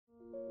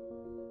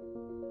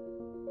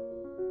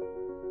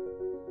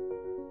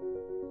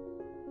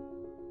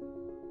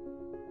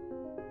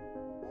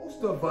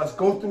most of us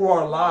go through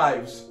our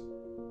lives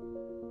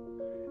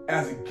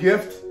as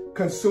gift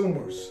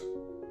consumers.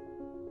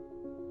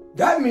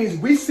 That means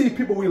we see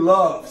people we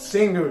love,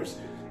 singers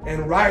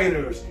and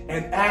writers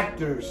and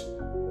actors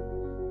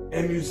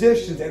and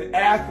musicians and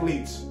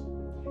athletes,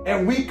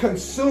 and we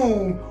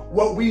consume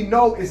what we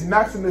know is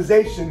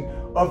maximization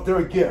of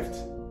their gift.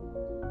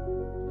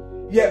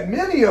 Yet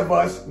many of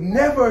us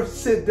never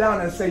sit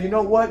down and say, you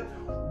know what?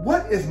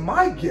 What is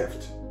my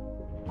gift?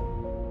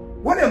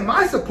 What am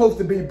I supposed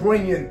to be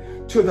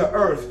bringing to the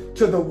earth,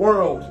 to the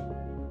world?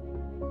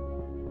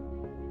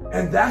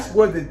 And that's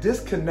where the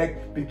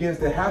disconnect begins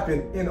to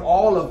happen in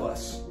all of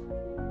us.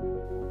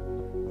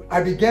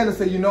 I began to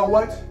say, you know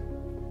what?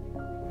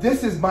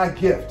 This is my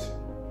gift.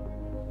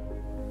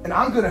 And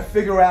I'm going to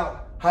figure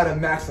out how to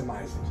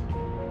maximize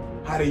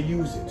it, how to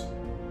use it,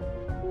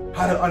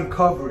 how to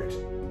uncover it,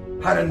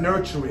 how to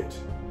nurture it,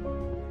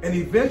 and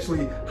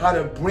eventually how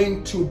to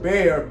bring to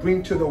bear,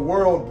 bring to the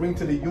world, bring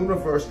to the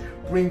universe,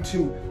 bring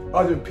to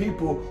other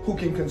people who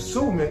can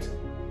consume it.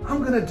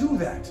 I'm going to do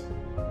that.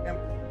 And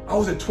I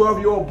was a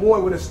 12-year-old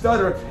boy with a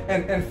stutter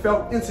and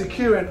felt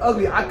insecure and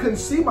ugly. I couldn't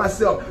see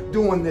myself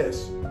doing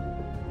this.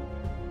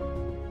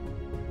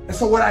 And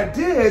so what I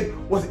did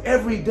was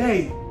every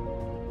day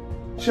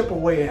chip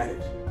away at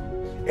it.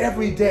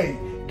 Every day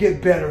get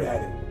better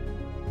at it.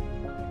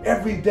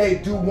 Every day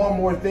do one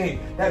more thing.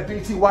 That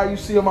BTY you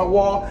see on my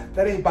wall,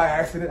 that ain't by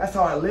accident. That's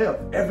how I live.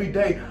 Every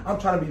day I'm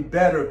trying to be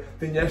better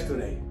than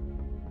yesterday.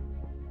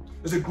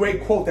 There's a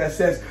great quote that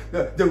says,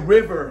 the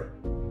river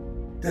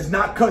does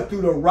not cut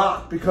through the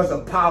rock because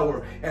of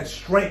power and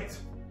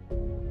strength.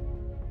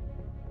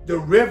 The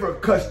river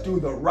cuts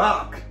through the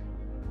rock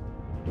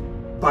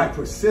by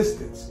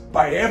persistence,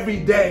 by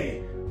every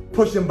day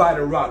pushing by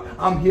the rock.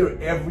 I'm here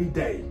every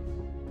day.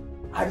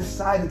 I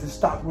decided to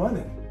stop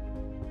running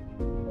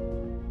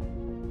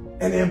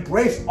and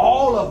embrace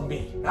all of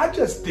me. Not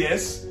just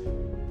this,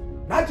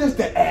 not just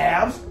the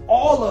abs,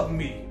 all of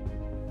me.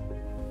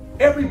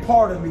 Every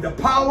part of me, the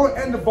power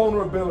and the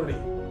vulnerability.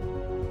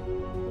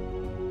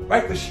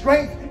 Right? The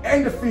strength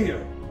and the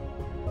fear.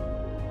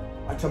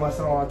 I tell my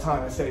son all the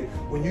time, I say,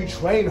 when you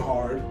train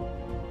hard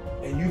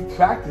and you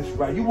practice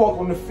right, you walk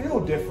on the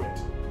field different.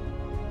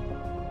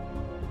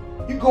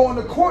 You go on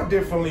the court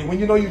differently when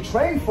you know you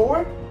train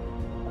for it.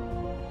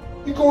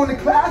 You go in the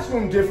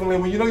classroom differently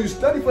when you know you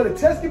study for the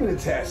test. Give me the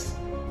test.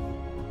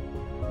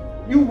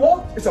 You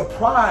walk, it's a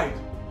pride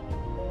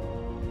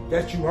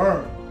that you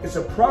earn. It's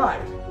a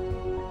pride.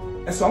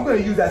 And so I'm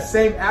going to use that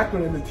same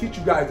acronym to teach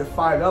you guys the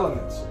 5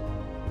 elements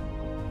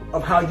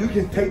of how you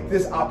can take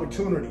this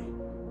opportunity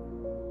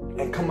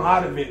and come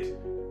out of it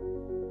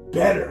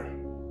better.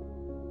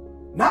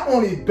 Not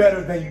only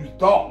better than you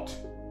thought,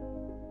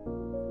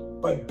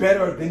 but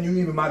better than you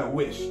even might have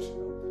wished.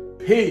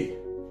 P.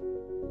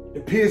 The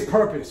P is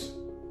purpose.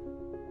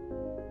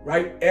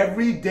 Right?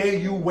 Every day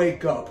you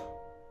wake up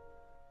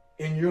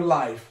in your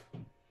life,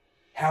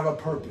 have a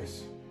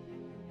purpose.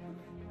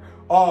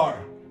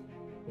 R.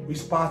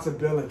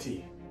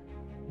 Responsibility.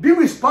 Be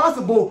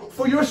responsible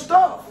for your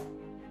stuff,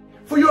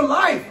 for your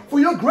life, for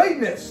your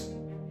greatness.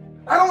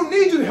 I don't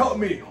need you to help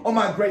me on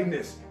my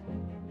greatness.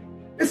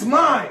 It's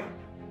mine.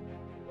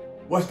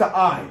 What's the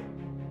I?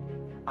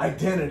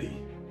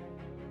 Identity.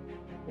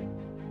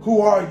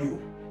 Who are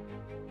you?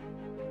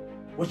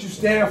 What you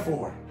stand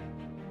for.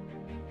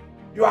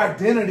 Your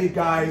identity,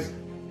 guys,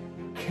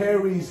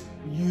 carries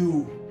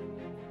you.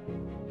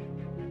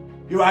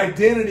 Your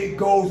identity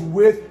goes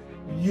with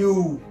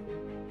you.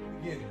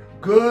 Again,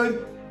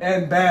 good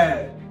and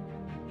bad.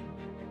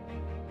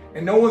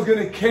 And no one's going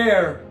to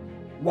care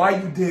why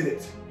you did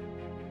it.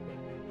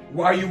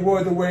 Why you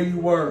were the way you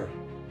were.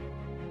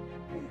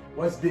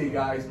 What's D,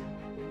 guys?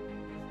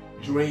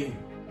 Dream.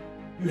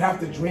 You have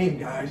to dream,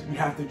 guys. You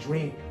have to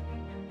dream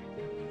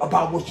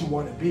about what you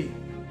want to be.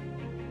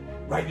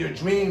 Right? Your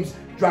dreams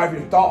drive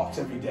your thoughts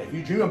every day.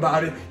 You dream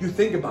about it, you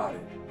think about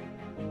it.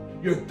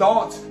 Your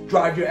thoughts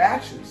drive your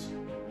actions.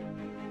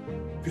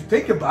 If you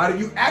think about it,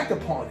 you act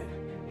upon it.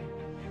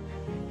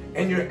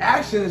 And your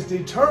actions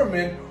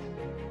determine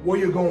where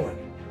you're going.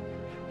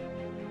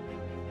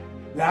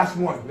 Last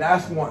one.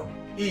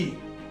 E.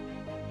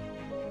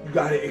 You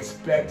got to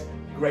expect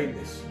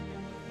greatness.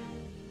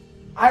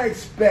 I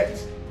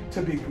expect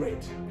to be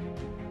great.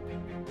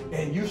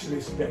 And you should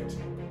expect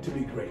to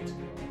be great.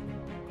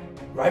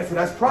 Right? So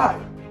that's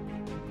pride.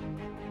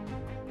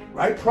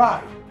 Right?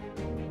 Pride.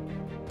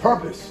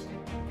 Purpose.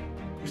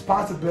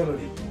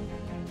 Responsibility.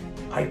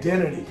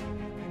 Identity.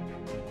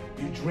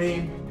 You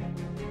dream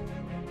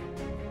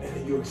and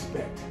then you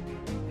expect.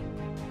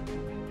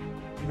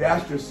 You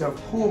ask yourself,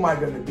 who am I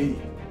going to be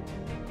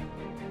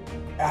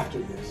after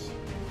this?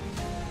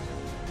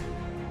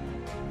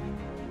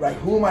 Right?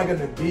 Who am I going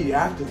to be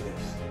after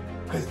this?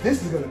 Because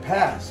this is going to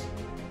pass.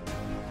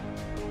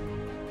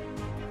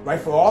 Right?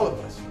 For all of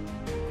us.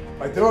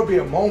 Right? There will be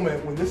a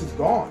moment when this is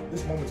gone.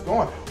 This moment's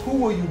gone. Who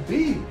will you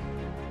be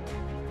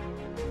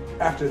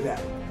after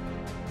that?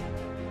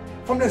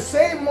 From the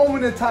same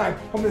moment in time,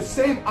 from the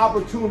same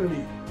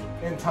opportunity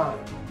in time.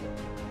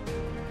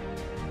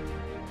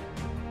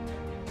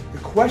 The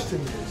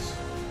question is,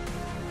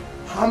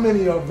 how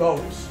many of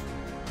those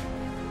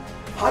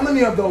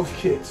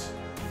kids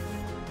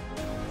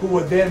who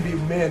will then be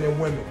men and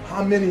women,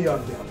 how many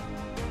of them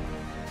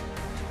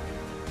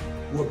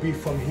will be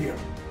from here?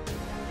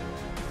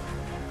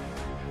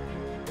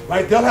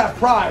 Right? They'll have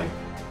pride,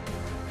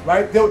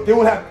 right? They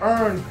will have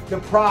earned the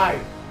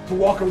pride to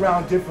walk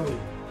around differently.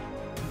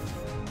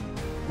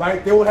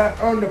 Right? They will have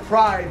earned the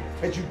pride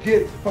that you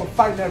get from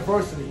fighting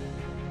adversity.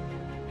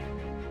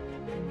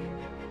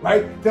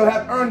 Right? They'll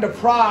have earned the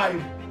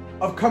pride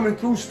of coming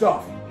through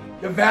stuff,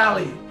 the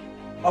valley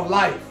of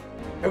life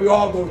that we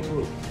all go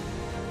through.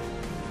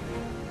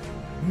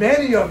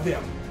 Many of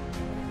them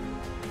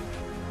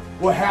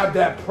will have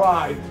that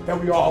pride that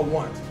we all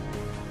want.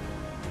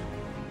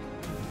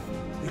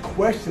 The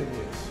question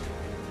is,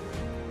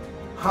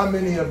 how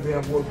many of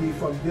them will be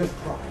from this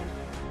pride?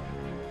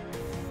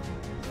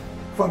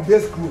 From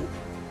this group?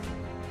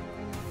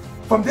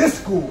 From this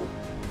school?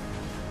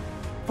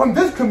 From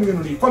this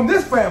community? From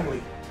this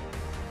family?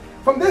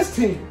 From this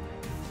team?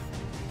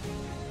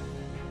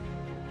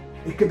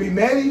 It could be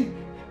many.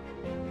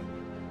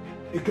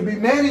 It could be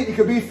many. It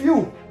could be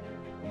few.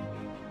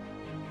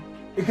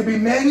 It could be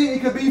many.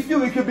 It could be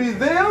few. It could be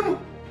them,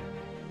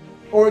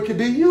 or it could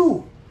be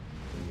you.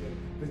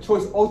 The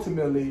choice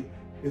ultimately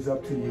is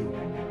up to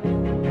you.